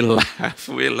it. We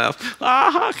laugh.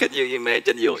 Can you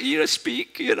imagine your ear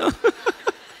speak, you know?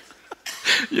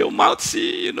 Your mouth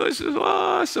see, you know.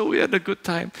 So we had a good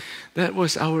time. That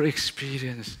was our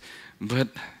experience. But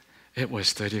it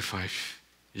was 35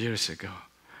 years ago.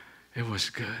 It was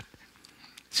good.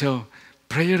 So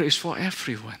prayer is for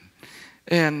everyone.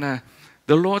 And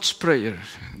the Lord's Prayer,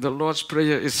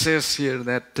 it says here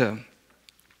that,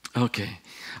 okay,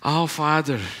 our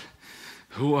Father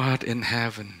who art in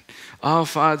heaven, our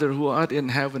Father who art in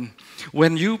heaven.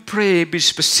 When you pray, be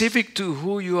specific to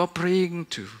who you are praying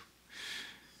to.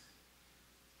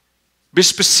 Be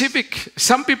specific.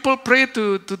 Some people pray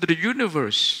to the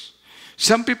universe.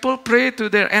 Some people pray to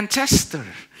their ancestor.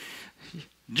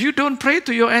 You don't pray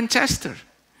to your ancestor.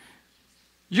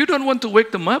 You don't want to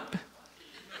wake them up.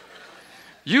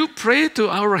 You pray to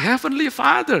our Heavenly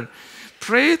Father.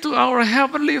 Pray to our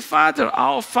Heavenly Father.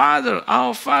 Our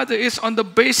Father is on the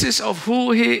basis of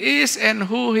who He is and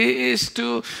who He is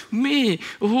to me,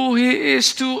 who He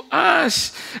is to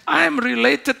us. I am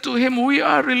related to Him. We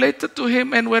are related to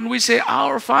Him. And when we say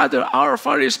our Father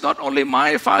is not only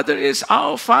my Father, it's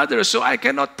our Father. So I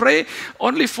cannot pray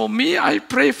only for me. I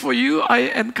pray for you.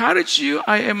 I encourage you.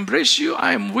 I embrace you.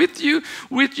 I am with you.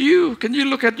 With you. Can you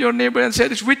look at your neighbor and say,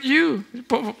 it's with you?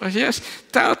 Yes.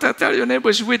 Tell your neighbor,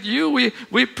 it's with you.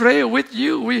 We pray with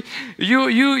you.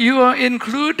 You are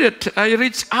included. I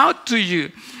reach out to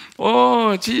you.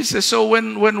 Oh, Jesus. So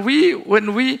when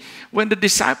the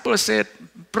disciples said,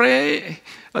 pray,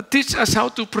 teach us how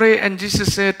to pray, and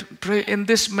Jesus said, pray in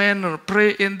this manner,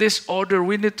 pray in this order.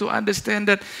 We need to understand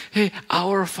that, hey,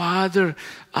 our Father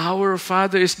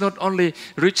is not only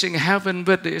reaching heaven,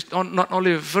 but it's not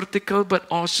only vertical, but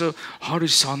also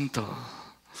horizontal.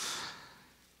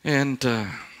 And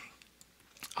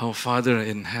our Father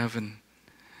in heaven,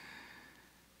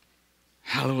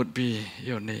 hallowed be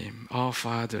your name. Our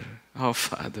Father, our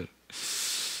Father.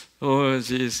 Oh,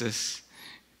 Jesus,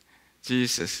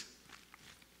 Jesus.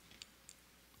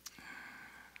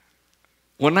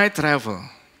 When I travel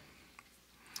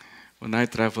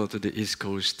to the East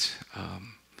Coast,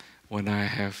 when I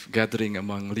have gathering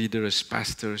among leaders,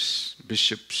 pastors,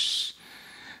 bishops,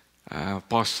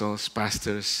 apostles,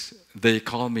 pastors, they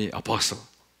call me apostle.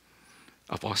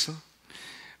 Apostle.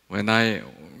 When I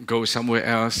go somewhere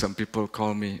else, some people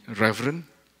call me Reverend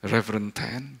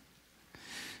Tan.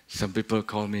 Some people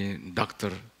call me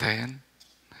Dr. Tan.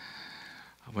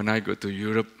 When I go to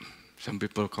Europe, some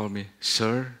people call me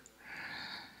Sir.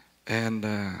 And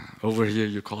over here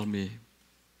you call me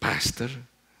Pastor.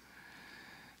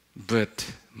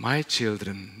 But my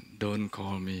children don't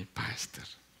call me Pastor.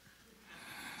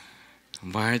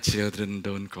 My children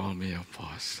don't call me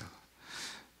Apostle.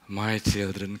 My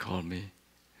children call me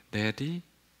Daddy.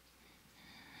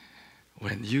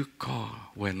 When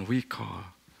we call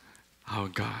our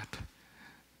God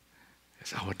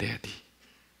as our Daddy,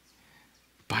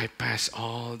 bypass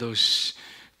all those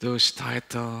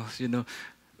titles, you know.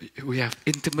 We have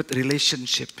intimate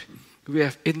relationship. We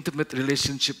have intimate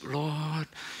relationship. Lord,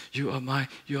 you are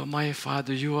my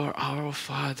Father. You are our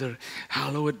Father.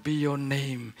 Hallowed be your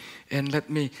name. And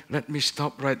let me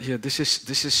stop right here. This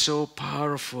is so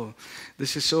powerful.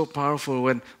 This is so powerful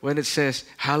when it says,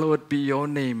 hallowed be your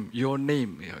name,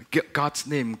 God's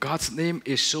name. God's name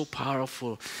is so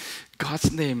powerful.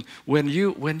 God's name. When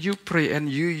you pray and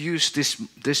you use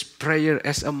this prayer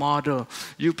as a model,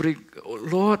 you pray,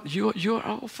 Lord, you are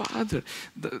our Father.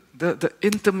 The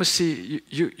intimacy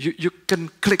you can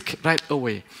click right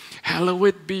away.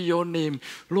 Hallowed be your name,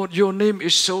 Lord. Your name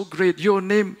is so great. Your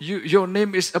name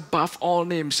is above all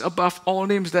names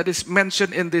that is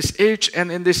mentioned in this age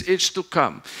and in this age to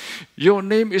come. Your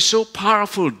name is so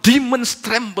powerful. Demons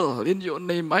tremble in your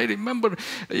name. I remember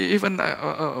even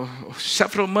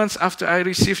several months after after I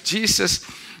received Jesus,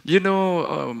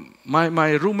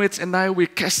 my roommates and I, we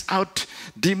cast out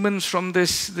demons from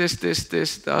this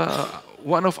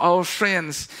one of our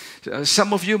friends.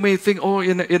 Some of you may think, oh,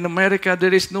 in America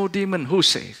there is no demon. Who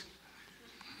says?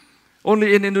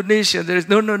 Only in Indonesia there is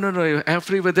no.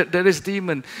 Everywhere there is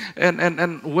demon.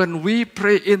 And when we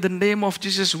pray in the name of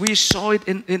Jesus, we saw it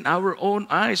in our own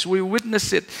eyes. We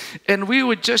witnessed it. And we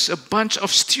were just a bunch of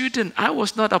students. I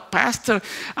was not a pastor.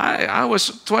 I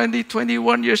was 20,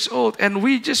 21 years old. And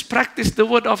we just practiced the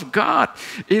word of God.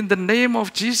 In the name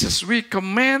of Jesus, we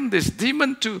command this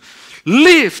demon to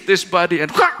leave this body. And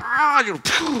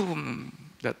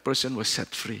that person was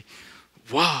set free.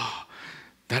 Wow.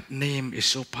 That name is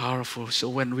so powerful. So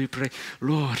when we pray,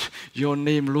 Lord, your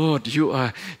name, Lord, you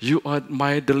are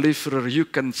my deliverer. You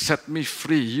can set me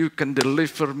free. You can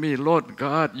deliver me. Lord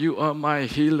God, you are my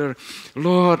healer.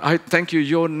 Lord, I thank you.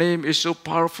 Your name is so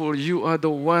powerful. You are the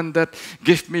one that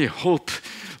gives me hope.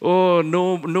 Oh,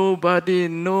 nobody,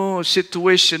 no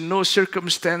situation, no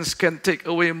circumstance can take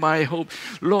away my hope.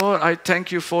 Lord, I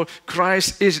thank you for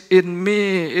Christ is in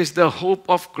me, is the hope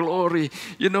of glory.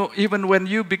 Even when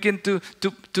you begin to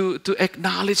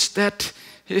acknowledge that,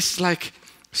 it's like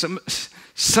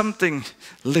something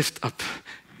lift up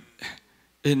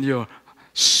in your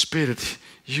spirit.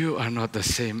 You are not the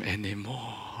same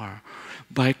anymore.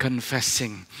 By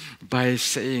confessing, by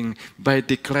saying, by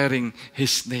declaring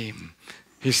His name.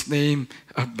 His name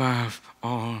above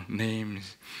all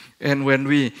names. And when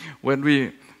we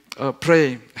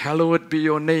pray, hallowed be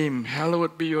your name,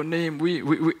 hallowed be your name,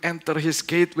 we enter His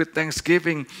gate with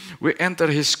thanksgiving. We enter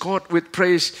His court with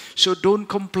praise. So don't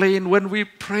complain when we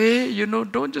pray.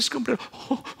 Don't just complain.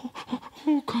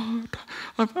 Oh God,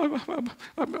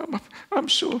 I'm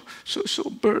so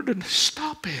burdened.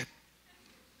 Stop it.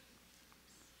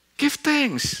 Give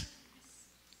thanks.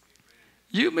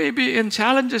 You may be in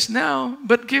challenges now,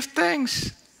 but give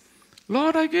thanks.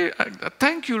 Lord, I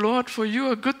thank you, Lord, for you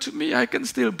are good to me. I can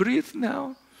still breathe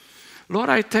now. Lord,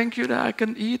 I thank you that I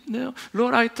can eat now.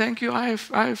 Lord, I thank you I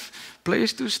have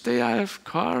place to stay. I have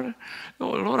car.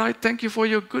 Oh, Lord, I thank you for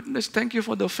your goodness. Thank you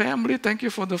for the family. Thank you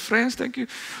for the friends. Thank you.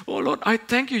 Oh, Lord, I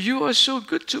thank you. You are so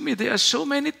good to me. There are so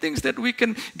many things that we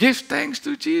can give thanks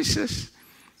to Jesus.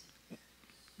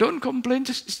 Don't complain.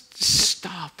 Just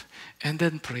stop and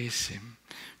then praise Him.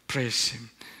 Praise Him.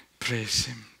 Praise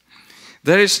Him.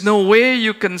 There is no way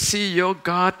you can see your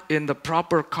God in the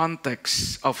proper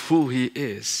context of who He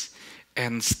is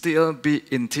and still be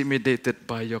intimidated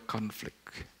by your conflict.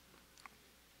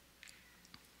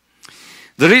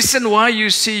 The reason why you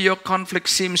see your conflict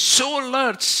seem so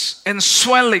large and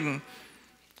swelling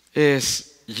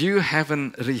is you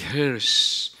haven't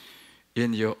rehearsed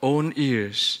in your own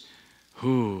ears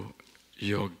who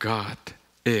your God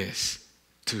is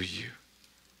to you.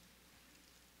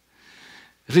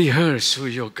 Rehearse who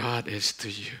your God is to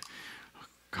you.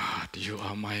 God, you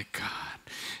are my God.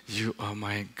 You are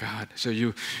my God. So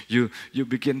you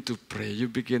begin to pray.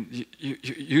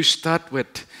 You start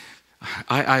with,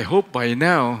 I hope by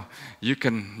now you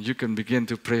can begin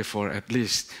to pray for at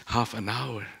least half an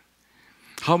hour.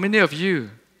 How many of you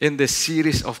in this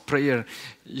series of prayer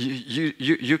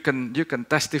you can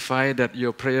testify that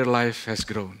your prayer life has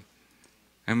grown?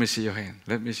 Let me see your hand.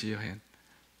 Let me see your hand.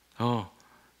 Oh.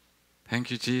 Thank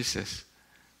you, Jesus.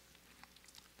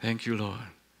 Thank you, Lord.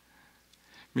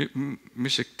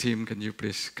 Music team, can you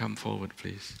please come forward,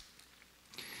 please?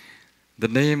 The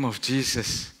name of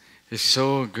Jesus is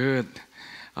so good.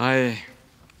 I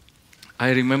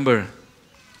remember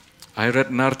I read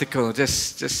an article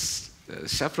just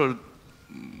several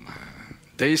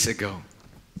days ago,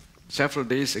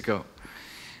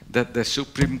 that the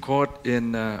Supreme Court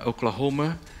in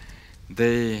Oklahoma,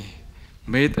 they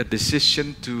made a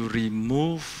decision to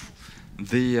remove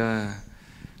the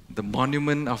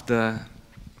monument of the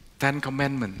 10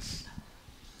 Commandments.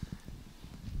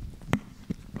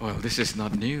 Well, this is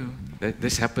not new.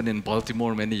 This happened in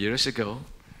Baltimore many years ago.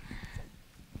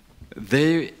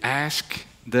 They asked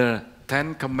the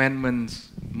 10 Commandments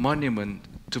monument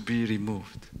to be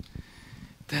removed.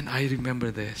 Then I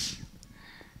remember this.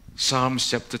 Psalms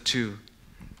chapter 2.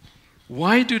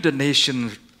 Why do the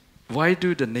nations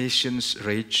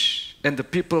rage and the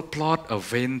people plot a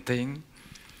vain thing?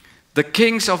 The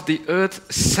kings of the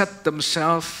earth set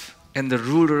themselves and the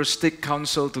rulers take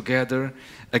counsel together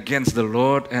against the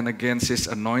Lord and against His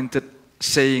anointed,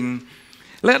 saying,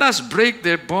 let us break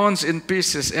their bonds in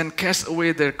pieces and cast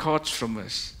away their cords from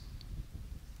us.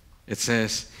 It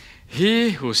says,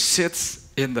 he who sits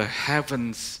in the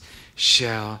heavens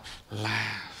shall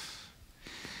laugh.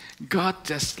 God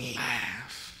just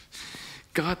laughed.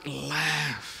 God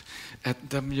laughed at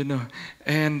them, you know.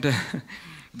 And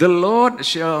the Lord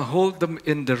shall hold them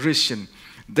in derision.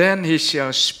 Then he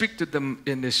shall speak to them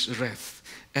in his wrath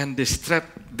and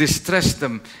distress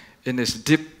them in his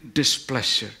deep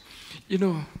displeasure. You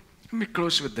know, let me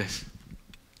close with this.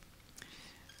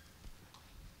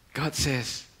 God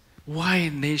says, why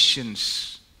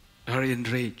nations are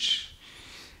enraged?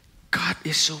 God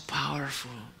is so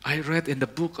powerful. I read in the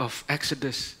book of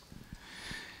Exodus.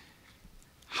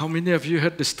 How many of you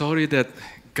heard the story that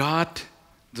God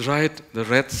dried the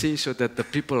Red Sea so that the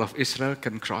people of Israel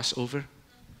can cross over?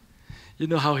 You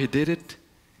know how he did it?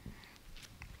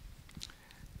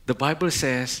 The Bible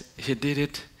says he did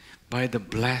it by the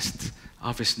blast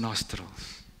of his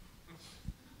nostrils.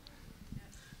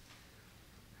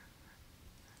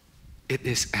 It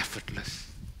is effortless.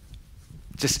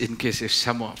 Just in case if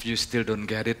some of you still don't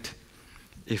get it,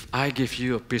 if I give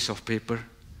you a piece of paper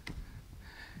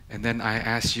and then I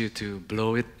ask you to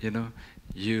blow it, you know,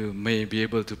 you may be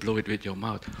able to blow it with your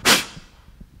mouth.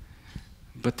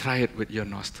 But try it with your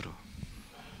nostril.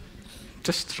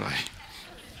 Just try.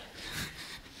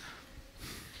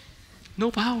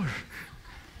 No power.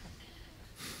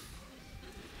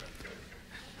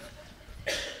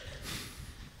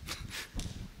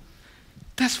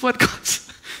 That's what God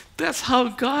said. That's how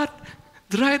God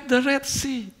dried the Red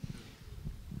Sea.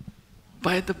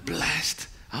 By the blast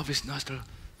of his nostril.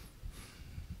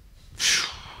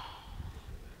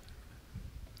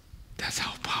 That's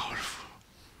how powerful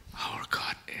our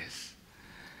God is.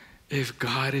 If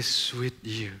God is with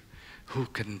you, who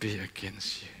can be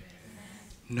against you?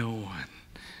 No one.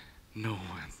 No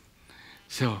one.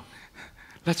 So,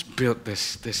 let's build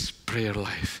this prayer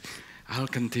life. I'll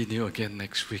continue again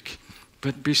next week.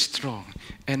 But be strong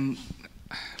and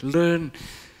learn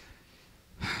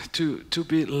to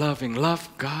be loving. Love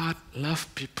God, love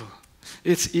people.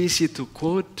 It's easy to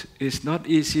quote. It's not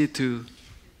easy to...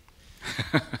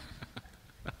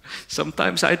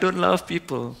 Sometimes I don't love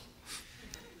people.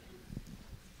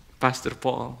 Pastor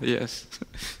Paul, yes.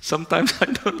 Sometimes I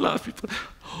don't love people.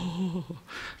 Oh,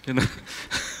 you know.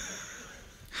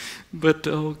 But,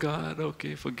 oh God,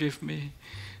 okay, forgive me.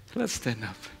 Let's stand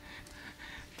up.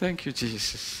 Thank you,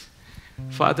 Jesus.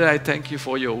 Father, I thank you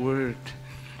for your word.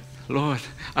 Lord,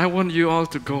 I want you all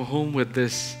to go home with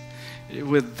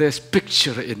this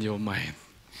picture in your mind.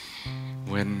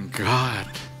 When God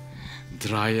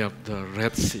dry up the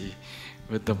Red Sea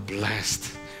with the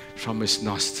blast from his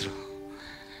nostril,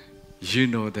 you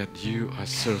know that you are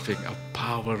serving a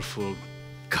powerful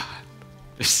God.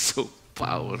 It's so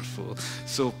powerful,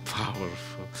 so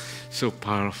powerful, so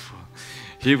powerful.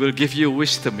 He will give you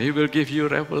wisdom. He will give you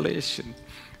revelation.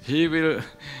 He will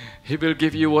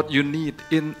give you what you need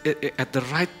at the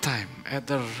right time, at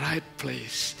the right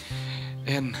place.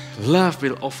 And love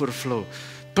will overflow.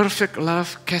 Perfect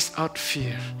love casts out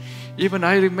fear. Even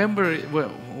I remember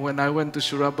when I went to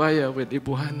Surabaya with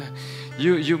Ibu Hana,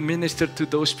 you ministered to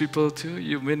those people too.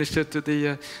 You ministered to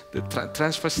the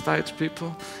transvestite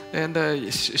people. And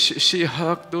she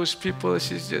hugged those people.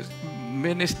 She just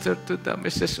ministered to them.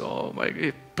 It says, oh my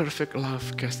God, perfect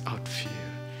love casts out fear.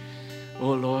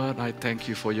 Oh Lord, I thank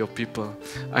you for your people.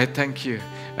 I thank you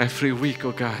every week,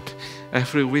 oh God.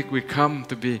 Every week we come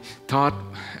to be taught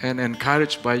and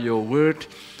encouraged by your word.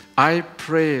 I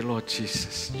pray, Lord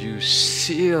Jesus, you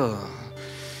seal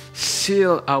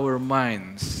our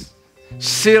minds,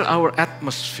 seal our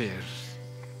atmosphere.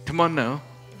 Come on now.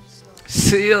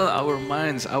 Seal our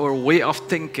minds, our way of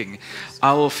thinking,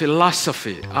 our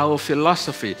philosophy,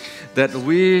 that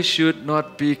we should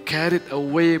not be carried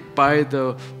away by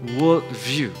the world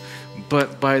view,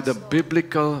 but by the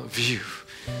biblical view.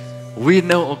 We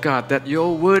know, oh God, that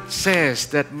your word says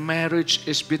that marriage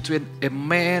is between a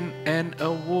man and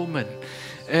a woman.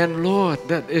 And Lord,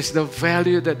 that is the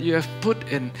value that you have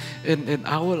put in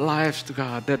our lives,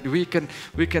 God, that we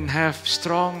can have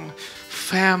strong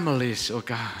families, oh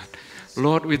God.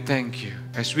 Lord, we thank you.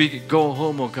 As we go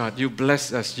home, oh God, you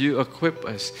bless us, you equip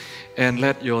us, and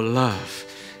let your love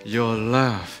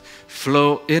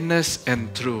flow in us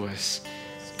and through us.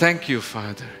 Thank you,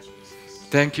 Father.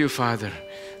 Thank you, Father.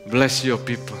 Bless your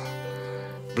people.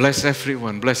 Bless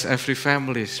everyone. Bless every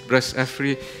families. Bless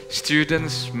every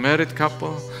students, married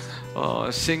couple,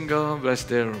 single. Bless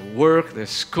their work, their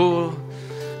school,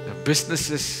 their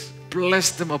businesses.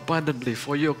 Bless them abundantly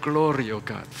for your glory, oh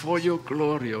God. For your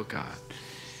glory, oh God.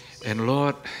 And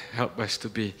Lord, help us to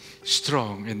be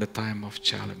strong in the time of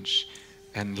challenge.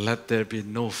 And let there be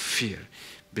no fear,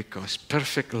 because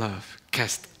perfect love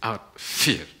casts out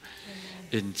fear.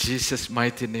 In Jesus'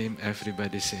 mighty name,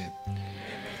 everybody said,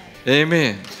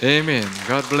 Amen. Amen.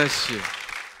 God bless you.